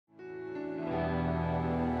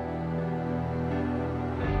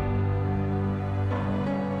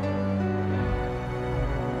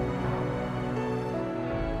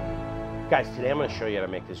Guys, today I'm going to show you how to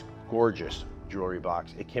make this gorgeous jewelry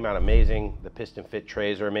box. It came out amazing. The piston fit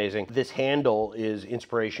trays are amazing. This handle is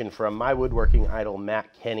inspiration from my woodworking idol,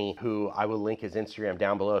 Matt Kenny, who I will link his Instagram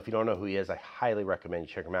down below. If you don't know who he is, I highly recommend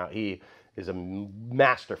you check him out. He is a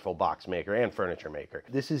masterful box maker and furniture maker.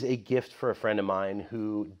 This is a gift for a friend of mine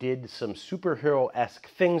who did some superhero-esque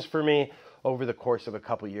things for me over the course of a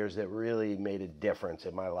couple years that really made a difference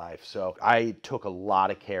in my life. So I took a lot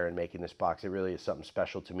of care in making this box. It really is something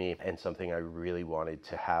special to me and something I really wanted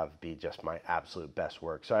to have be just my absolute best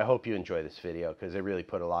work. So I hope you enjoy this video because it really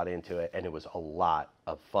put a lot into it and it was a lot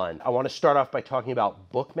of fun. I want to start off by talking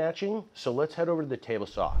about book matching. So let's head over to the table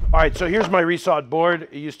saw. All right, so here's my resawed board.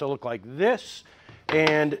 It used to look like this,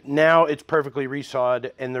 and now it's perfectly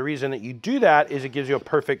resawed. And the reason that you do that is it gives you a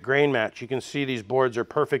perfect grain match. You can see these boards are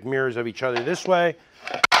perfect mirrors of each other this way,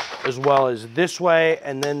 as well as this way,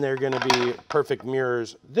 and then they're going to be perfect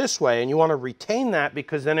mirrors this way. And you want to retain that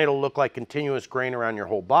because then it'll look like continuous grain around your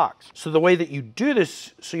whole box. So the way that you do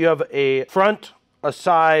this, so you have a front, a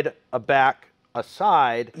side, a back, a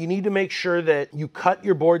side, you need to make sure that you cut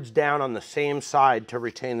your boards down on the same side to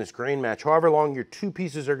retain this grain match. However long your two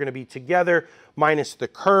pieces are going to be together, minus the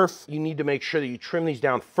kerf, you need to make sure that you trim these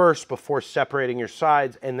down first before separating your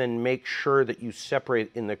sides, and then make sure that you separate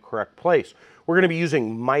in the correct place. We're going to be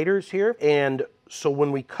using miters here, and so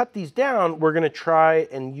when we cut these down, we're going to try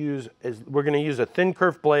and use a thin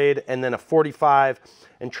kerf blade and then a 45,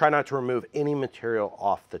 and try not to remove any material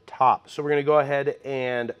off the top. So we're going to go ahead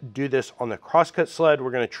and do this on the crosscut sled.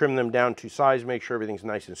 We're going to trim them down to size, make sure everything's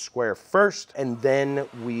nice and square first, and then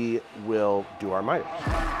we will do our miters.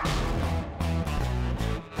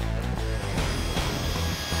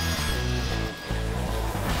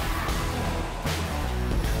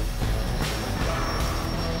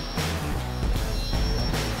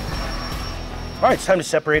 All right, it's time to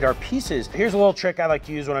separate our pieces. Here's a little trick I like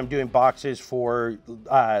to use when I'm doing boxes for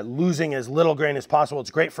losing as little grain as possible. It's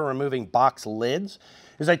great for removing box lids.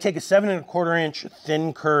 Is I take a 7 1/4 inch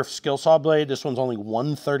thin kerf skill saw blade. This one's only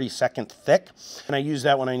 1/32 thick. And I use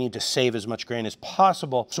that when I need to save as much grain as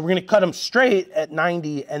possible. So we're gonna cut them straight at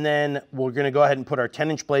 90, and then we're gonna go ahead and put our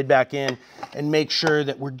 10-inch blade back in and make sure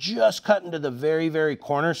that we're just cutting to the very, very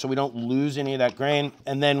corner so we don't lose any of that grain.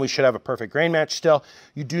 And then we should have a perfect grain match still.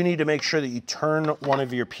 You do need to make sure that you turn one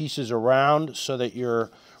of your pieces around so that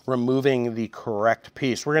you're removing the correct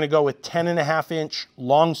piece. We're gonna go with 10.5 inch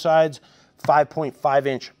long sides, 5.5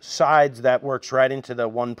 inch sides. That works right into the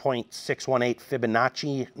 1.618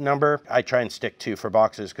 Fibonacci number. I try and stick to for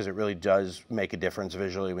boxes because it really does make a difference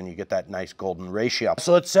visually when you get that nice golden ratio.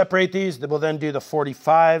 So let's separate these. We'll then do the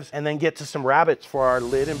 45s and then get to some rabbets for our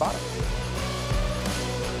lid and bottom.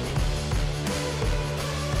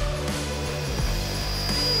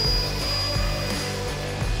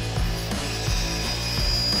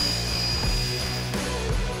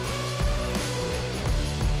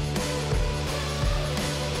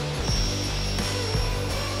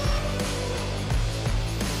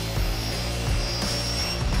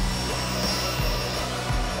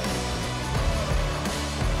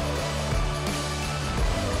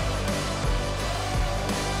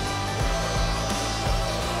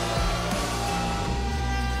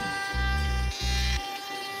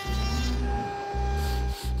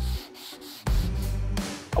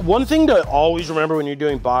 One thing to always remember when you're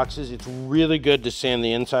doing boxes, it's really good to sand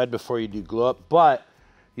the inside before you do glue up, but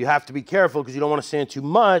you have to be careful because you don't want to sand too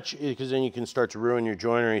much because then you can start to ruin your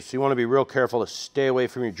joinery. So you want to be real careful to stay away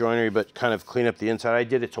from your joinery, but kind of clean up the inside. I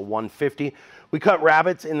did it to 150. We cut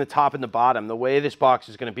rabbets in the top and the bottom. The way this box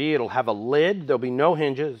is going to be, it'll have a lid. There'll be no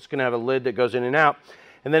hinges. It's going to have a lid that goes in and out.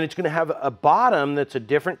 And then it's going to have a bottom that's a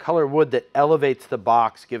different color wood that elevates the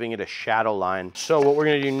box, giving it a shadow line. So what we're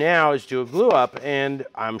going to do now is do a glue up, and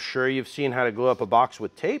I'm sure you've seen how to glue up a box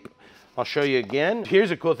with tape. I'll show you again.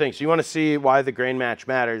 Here's a cool thing. So you want to see why the grain match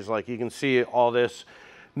matters. Like you can see all this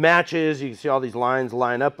matches. You can see all these lines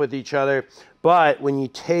line up with each other. But when you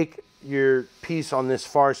take your piece on this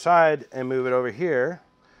far side and move it over here,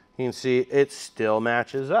 you can see it still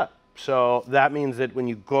matches up. So that means that when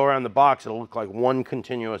you go around the box, it'll look like one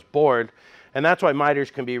continuous board. And that's why miters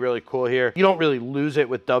can be really cool here. You don't really lose it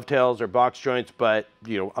with dovetails or box joints, but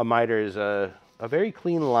you know, a miter is a very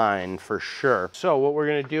clean line for sure. So what we're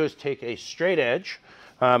gonna do is take a straight edge.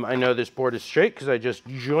 I know this board is straight because I just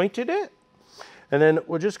jointed it. And then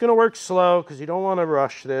we're just gonna work slow because you don't wanna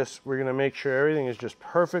rush this. We're gonna make sure everything is just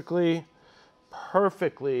perfectly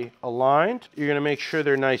aligned. You're gonna make sure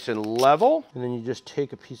they're nice and level. And then you just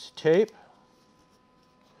take a piece of tape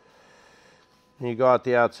and you go out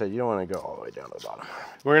the outside. You don't wanna go all the way down to the bottom.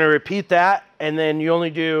 We're gonna repeat that, and then you only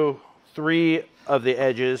do 3 of the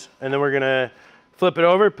edges, and then we're gonna Flip it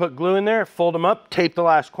over, put glue in there, fold them up, tape the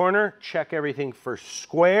last corner, check everything for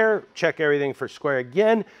square, check everything for square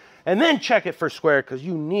again, and then check it for square because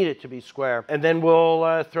you need it to be square. And then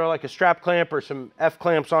we'll throw like a strap clamp or some F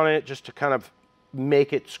clamps on it just to kind of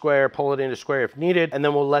make it square, pull it into square if needed, and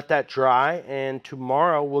then we'll let that dry, and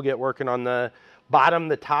tomorrow we'll get working on the bottom,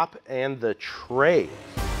 the top, and the trays.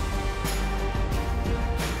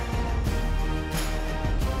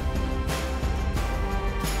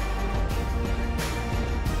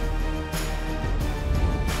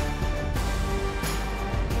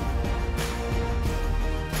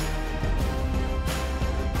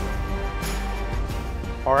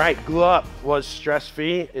 All right, glue up was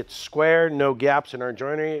stress-free. It's square, no gaps in our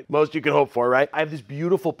joinery. Most you can hope for, right? I have this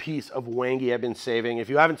beautiful piece of wangi I've been saving. If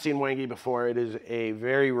you haven't seen wangi before, it is a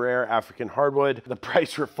very rare African hardwood. The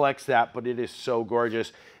price reflects that, but it is so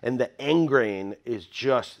gorgeous. And the end grain is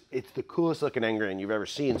just, it's the coolest looking end grain you've ever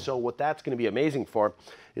seen. So what that's gonna be amazing for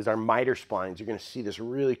is our miter splines. You're gonna see this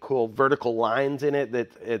really cool vertical lines in it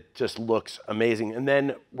that it just looks amazing. And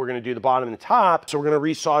then we're gonna do the bottom and the top. So we're gonna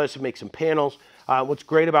resaw this and make some panels. What's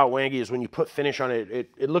great about wangi is when you put finish on it,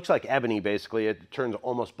 it looks like ebony basically. It turns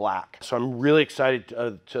almost black. So I'm really excited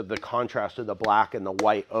to the contrast of the black and the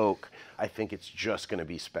white oak. I think it's just gonna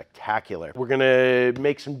be spectacular. We're gonna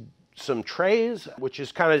make some trays, which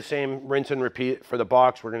is kind of the same rinse and repeat for the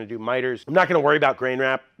box. We're gonna do miters. I'm not gonna worry about grain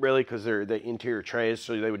wrap really because they're the interior trays,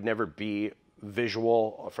 so they would never be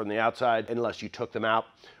visual from the outside unless you took them out.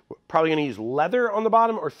 We're probably gonna use leather on the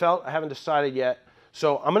bottom or felt. I haven't decided yet.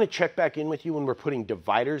 So I'm gonna check back in with you when we're putting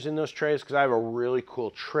dividers in those trays because I have a really cool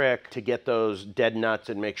trick to get those dead nuts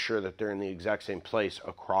and make sure that they're in the exact same place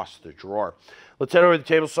across the drawer. Let's head over to the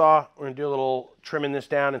table saw. We're gonna do a little trimming this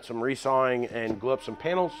down and some resawing and glue up some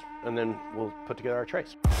panels, and then we'll put together our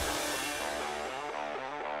trays.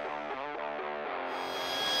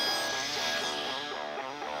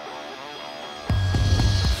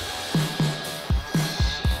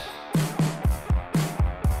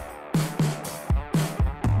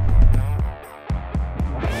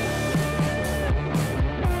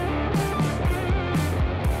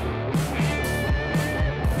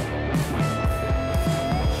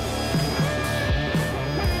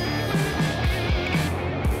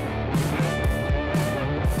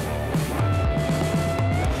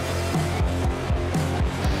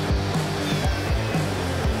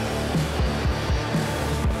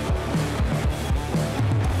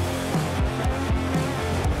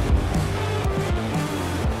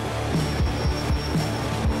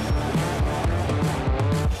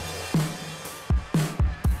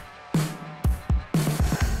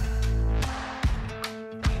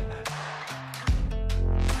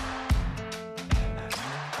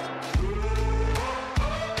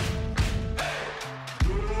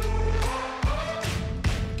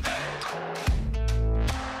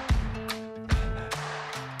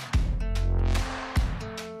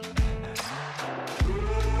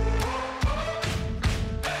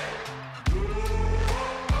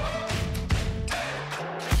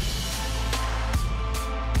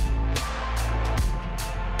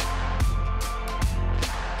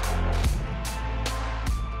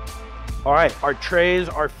 All right, our trays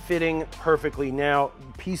are fitting perfectly. Now,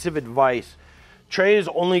 piece of advice, trays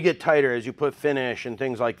only get tighter as you put finish and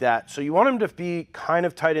things like that. So you want them to be kind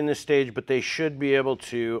of tight in this stage, but they should be able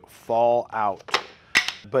to fall out,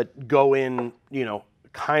 but go in, you know,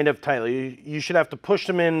 kind of tightly. You should have to push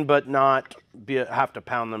them in, but not have to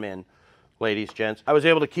pound them in. Ladies, gents. I was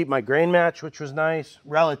able to keep my grain match, which was nice.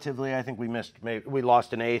 Relatively, I think we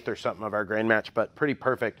lost an eighth or something of our grain match, but pretty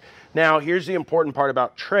perfect. Now, here's the important part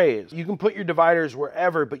about trays. You can put your dividers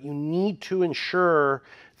wherever, but you need to ensure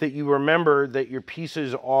that you remember that your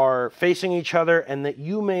pieces are facing each other and that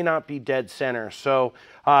you may not be dead center. So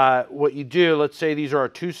what you do, let's say these are our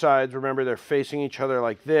two sides. Remember, they're facing each other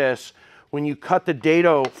like this. When you cut the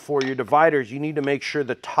dado for your dividers, you need to make sure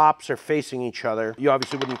the tops are facing each other. You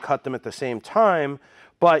obviously wouldn't cut them at the same time,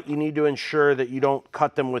 but you need to ensure that you don't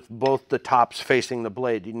cut them with both the tops facing the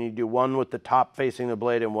blade. You need to do one with the top facing the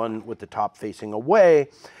blade and one with the top facing away.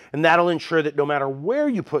 And that'll ensure that no matter where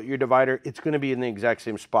you put your divider, it's gonna be in the exact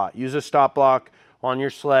same spot. Use a stop block on your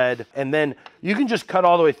sled, and then you can just cut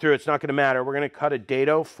all the way through. It's not gonna matter. We're gonna cut a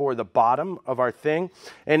dado for the bottom of our thing.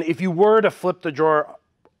 And if you were to flip the drawer,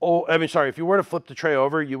 if you were to flip the tray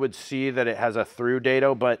over, you would see that it has a through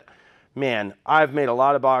dado, but man, I've made a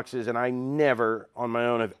lot of boxes and I never on my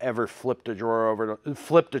own have ever flipped a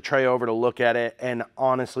tray over to look at it. And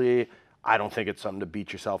honestly, I don't think it's something to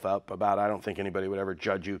beat yourself up about. I don't think anybody would ever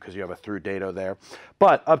judge you because you have a through dado there.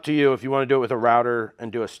 But up to you. If you want to do it with a router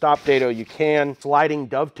and do a stop dado, you can. Sliding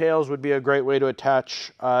dovetails would be a great way to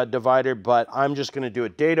attach a divider, but I'm just going to do a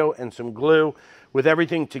dado and some glue. With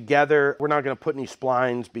everything together, we're not going to put any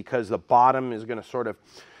splines because the bottom is going to sort of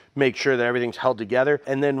make sure that everything's held together.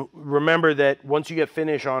 And then remember that once you get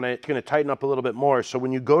finish on it, it's going to tighten up a little bit more. So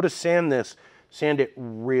when you go to sand this, sand it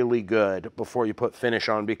really good before you put finish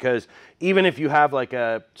on, because even if you have like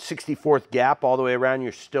a 64th gap all the way around,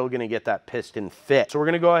 you're still going to get that piston fit. So we're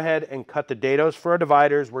going to go ahead and cut the dados for our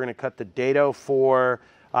dividers. We're going to cut the dado for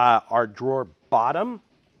our drawer bottom.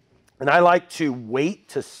 And I like to wait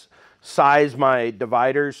to size my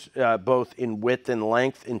dividers both in width and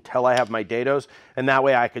length until I have my dados, and that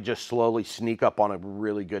way I could just slowly sneak up on a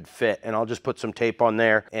really good fit. And I'll just put some tape on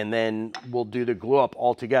there, and then we'll do the glue up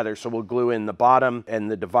all together. So we'll glue in the bottom and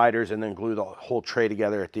the dividers and then glue the whole tray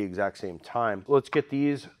together at the exact same time. Let's get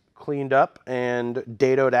these cleaned up and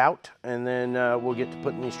dadoed out, and then we'll get to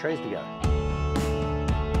putting these trays together.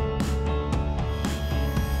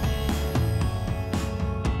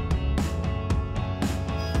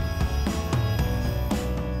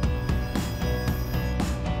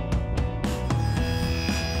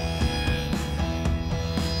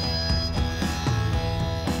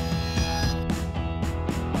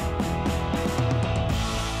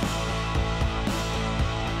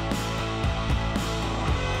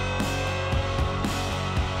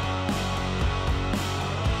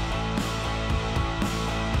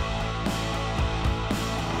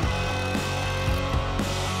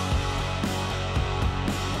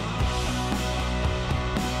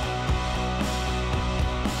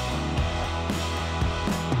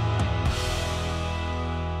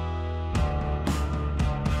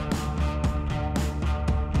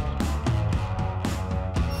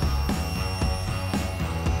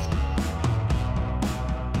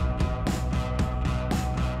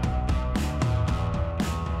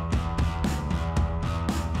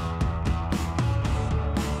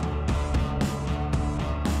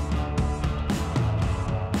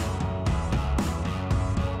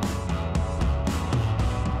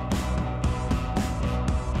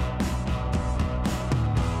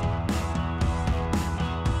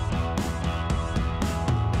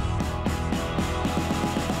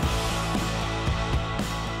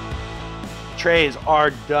 Trays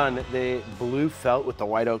are done. The blue felt with the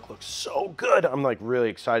white oak looks so good. I'm like really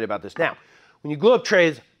excited about this. Now, when you glue up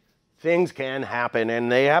trays, things can happen,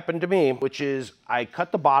 and they happened to me, which is I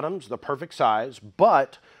cut the bottoms the perfect size,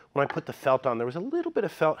 but when I put the felt on, there was a little bit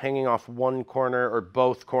of felt hanging off one corner or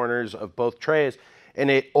both corners of both trays,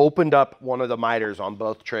 and it opened up one of the miters on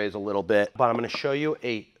both trays a little bit. But I'm gonna show you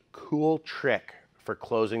a cool trick for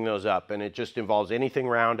closing those up, and it just involves anything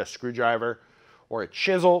round, a screwdriver or a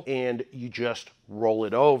chisel, and you just roll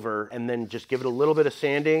it over and then just give it a little bit of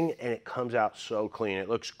sanding, and it comes out so clean. It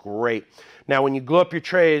looks great. Now, when you glue up your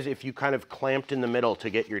trays, if you kind of clamped in the middle to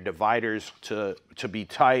get your dividers to be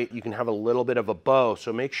tight, you can have a little bit of a bow.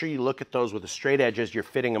 So make sure you look at those with a straight edge as you're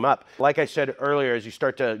fitting them up. Like I said earlier, as you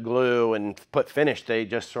start to glue and put finish, they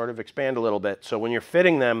just sort of expand a little bit. So when you're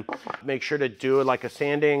fitting them, make sure to do it like a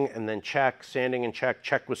sanding and then check, sanding and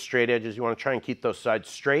check with straight edges. You want to try and keep those sides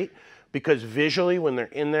straight, because visually when they're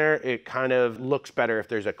in there, it kind of looks better if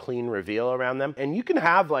there's a clean reveal around them. And you can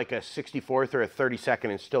have like a 64th or a 32nd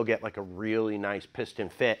and still get like a really nice piston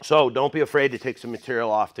fit. So don't be afraid to take some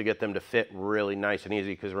material off to get them to fit really nice and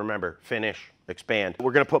easy, because remember, finish, expand.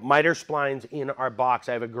 We're gonna put miter splines in our box.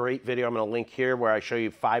 I have a great video I'm gonna link here where I show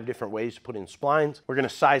you 5 different ways to put in splines. We're gonna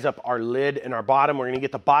size up our lid and our bottom. We're gonna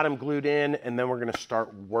get the bottom glued in, and then we're gonna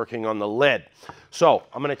start working on the lid. So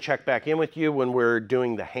I'm gonna check back in with you when we're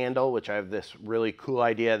doing the handle, which I have this really cool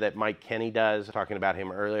idea that Mike Kenny does, talking about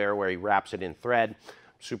him earlier, where he wraps it in thread.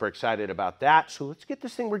 Super excited about that. So let's get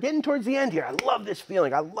this thing, we're getting towards the end here. I love this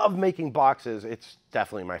feeling. I love making boxes. It's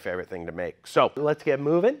definitely my favorite thing to make. So let's get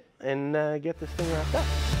moving and get this thing wrapped up.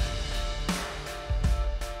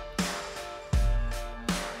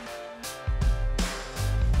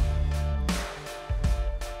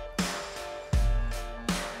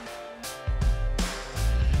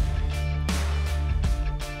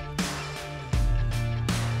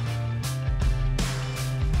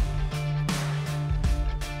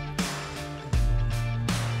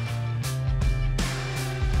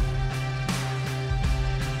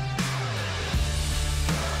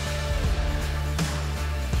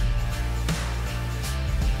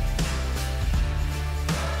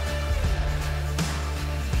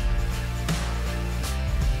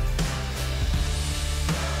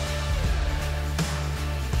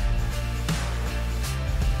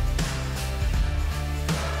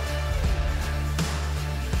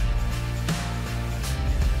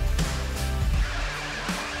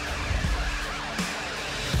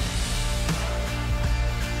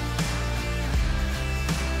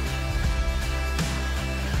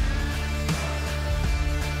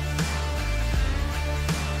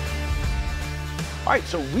 All right,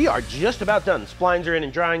 so we are just about done. Splines are in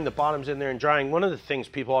and drying, the bottom's in there and drying. One of the things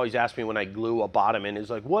people always ask me when I glue a bottom in is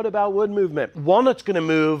like, what about wood movement? Walnut's gonna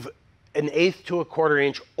move 1/8 to 1/4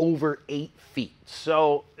 inch over 8 feet.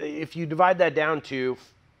 So if you divide that down to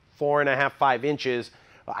 4.5, 5 inches,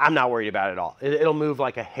 I'm not worried about it at all. It'll move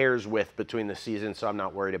like a hair's width between the seasons, so I'm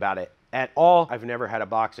not worried about it at all. I've never had a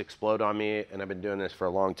box explode on me, and I've been doing this for a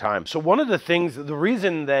long time. So one of the things, the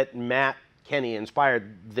reason that Matt Kenny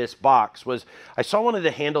inspired this box was I saw one of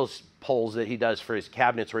the handles pulls that he does for his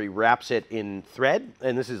cabinets where he wraps it in thread,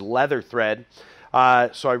 and this is leather thread.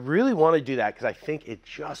 So I really want to do that because I think it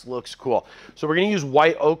just looks cool. So we're going to use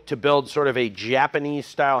white oak to build sort of a Japanese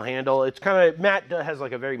style handle. It's kind of, Matt has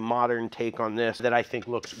like a very modern take on this that I think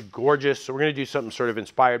looks gorgeous. So we're going to do something sort of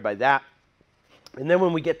inspired by that. And then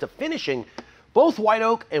when we get to finishing, both white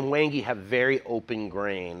oak and wangi have very open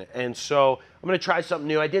grain. And so I'm going to try something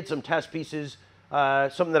new. I did some test pieces,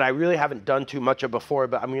 something that I really haven't done too much of before,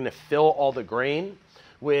 but I'm going to fill all the grain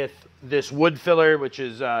with this wood filler, which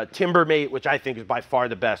is Timbermate, which I think is by far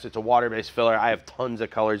the best. It's a water-based filler. I have tons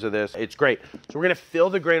of colors of this. It's great. So we're going to fill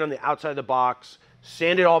the grain on the outside of the box,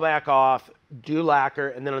 sand it all back off, do lacquer,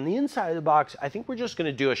 and then on the inside of the box, I think we're just going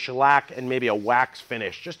to do a shellac and maybe a wax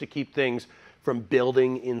finish just to keep things from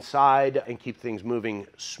building inside and keep things moving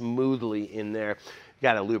smoothly in there. You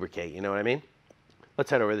got to lubricate, you know what I mean?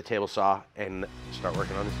 Let's head over to the table saw and start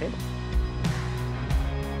working on this table.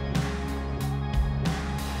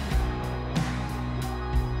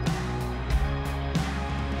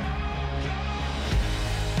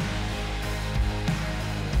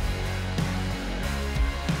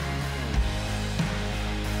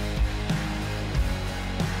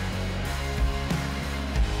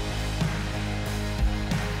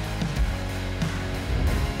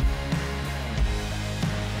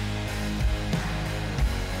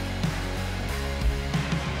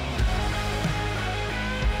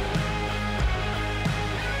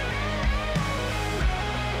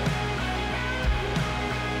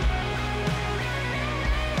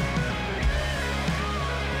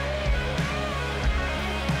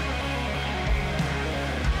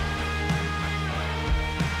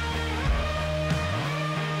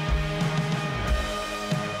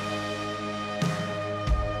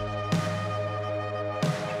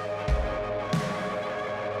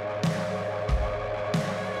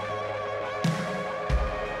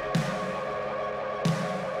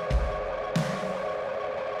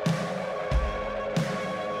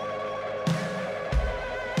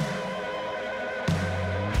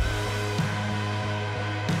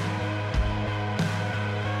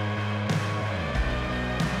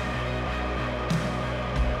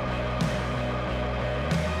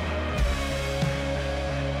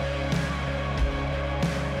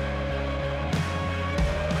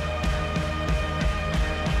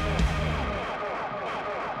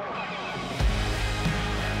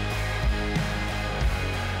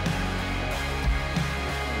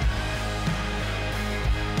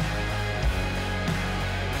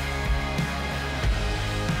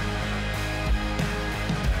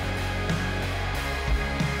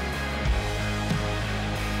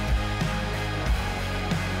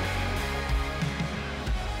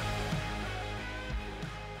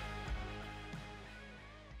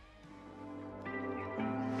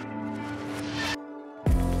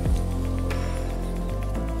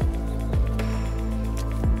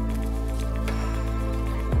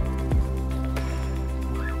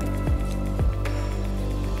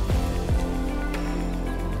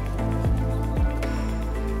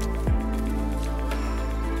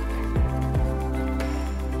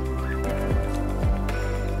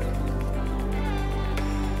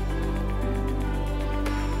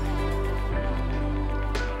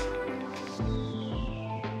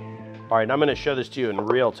 All right, I'm gonna show this to you in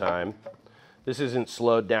real time. This isn't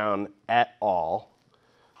slowed down at all.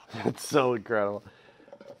 It's so incredible.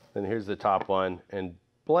 And here's the top one, and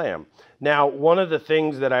blam. Now, one of the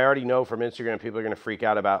things that I already know from Instagram people are gonna freak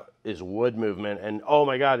out about is wood movement, and oh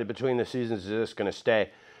my God, between the seasons, is this gonna stay?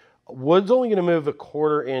 Wood's only gonna move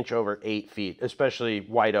 1/4 inch over 8 feet, especially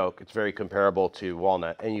white oak. It's very comparable to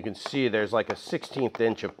walnut. And you can see there's like a 1/16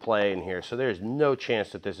 inch of play in here. So there's no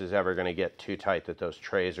chance that this is ever gonna get too tight that those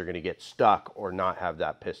trays are gonna get stuck or not have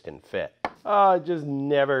that piston fit. Oh, it just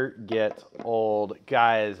never gets old.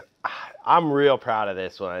 Guys, I'm real proud of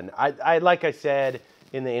this one. I like I said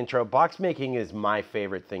in the intro, box making is my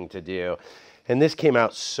favorite thing to do. And this came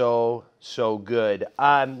out so good.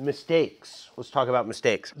 Mistakes. Let's talk about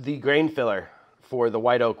mistakes. The grain filler for the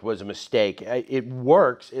white oak was a mistake. It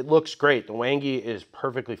works. It looks great. The wangi is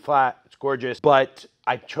perfectly flat. It's gorgeous. But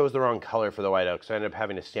I chose the wrong color for the white oak, so I ended up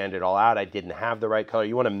having to sand it all out. I didn't have the right color.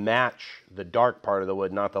 You want to match the dark part of the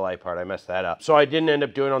wood, not the light part. I messed that up. So I didn't end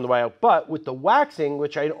up doing it on the white oak, but with the waxing,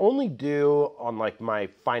 which I only do on like my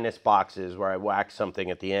finest boxes where I wax something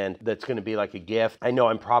at the end that's going to be like a gift. I know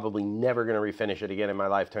I'm probably never going to refinish it again in my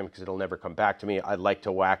lifetime because it'll never come back to me. I like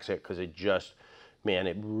to wax it because it just, man,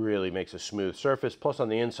 it really makes a smooth surface. Plus on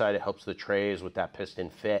the inside, it helps the trays with that piston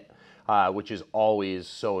fit. Which is always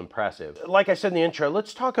so impressive. Like I said in the intro,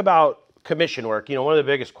 let's talk about commission work. You know, one of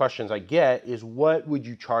the biggest questions I get is what would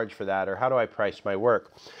you charge for that, or how do I price my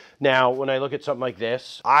work? Now, when I look at something like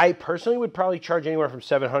this, I personally would probably charge anywhere from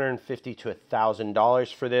 $750 to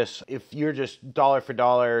 $1,000 for this. If you're just dollar for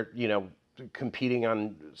dollar, you know, competing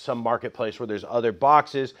on some marketplace where there's other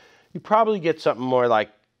boxes, you probably get something more like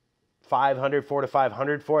 $400 to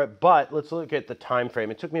 $500 for it. But let's look at the time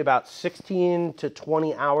frame. It took me about 16 to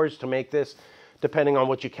 20 hours to make this, depending on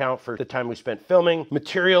what you count for the time we spent filming.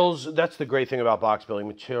 Materials, that's the great thing about box building.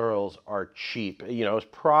 Materials are cheap. You know, it was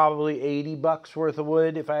probably 80 bucks worth of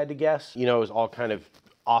wood if I had to guess. You know, it was all kind of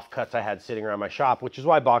offcuts I had sitting around my shop, which is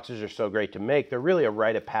why boxes are so great to make. They're really a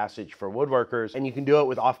rite of passage for woodworkers, and you can do it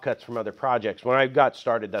with offcuts from other projects. When I got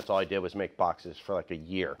started, that's all I did was make boxes for like a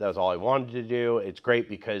year. That was all I wanted to do. It's great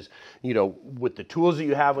because, you know, with the tools that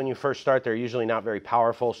you have when you first start, they're usually not very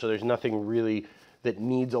powerful, so there's nothing really that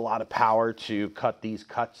needs a lot of power to cut these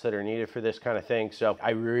cuts that are needed for this kind of thing. So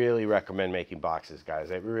I really recommend making boxes,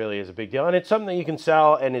 guys. It really is a big deal. And it's something that you can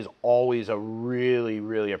sell and is always a really,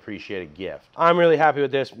 really appreciated gift. I'm really happy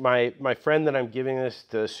with this. My friend that I'm giving this,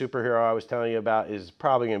 the superhero I was telling you about, is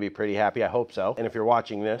probably gonna be pretty happy. I hope so. And if you're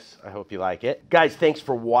watching this, I hope you like it. Guys, thanks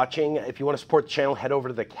for watching. If you wanna support the channel, head over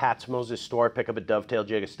to the Katz-Moses store, pick up a dovetail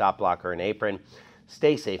jig, a stop block, or an apron.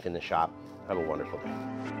 Stay safe in the shop. Have a wonderful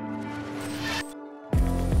day.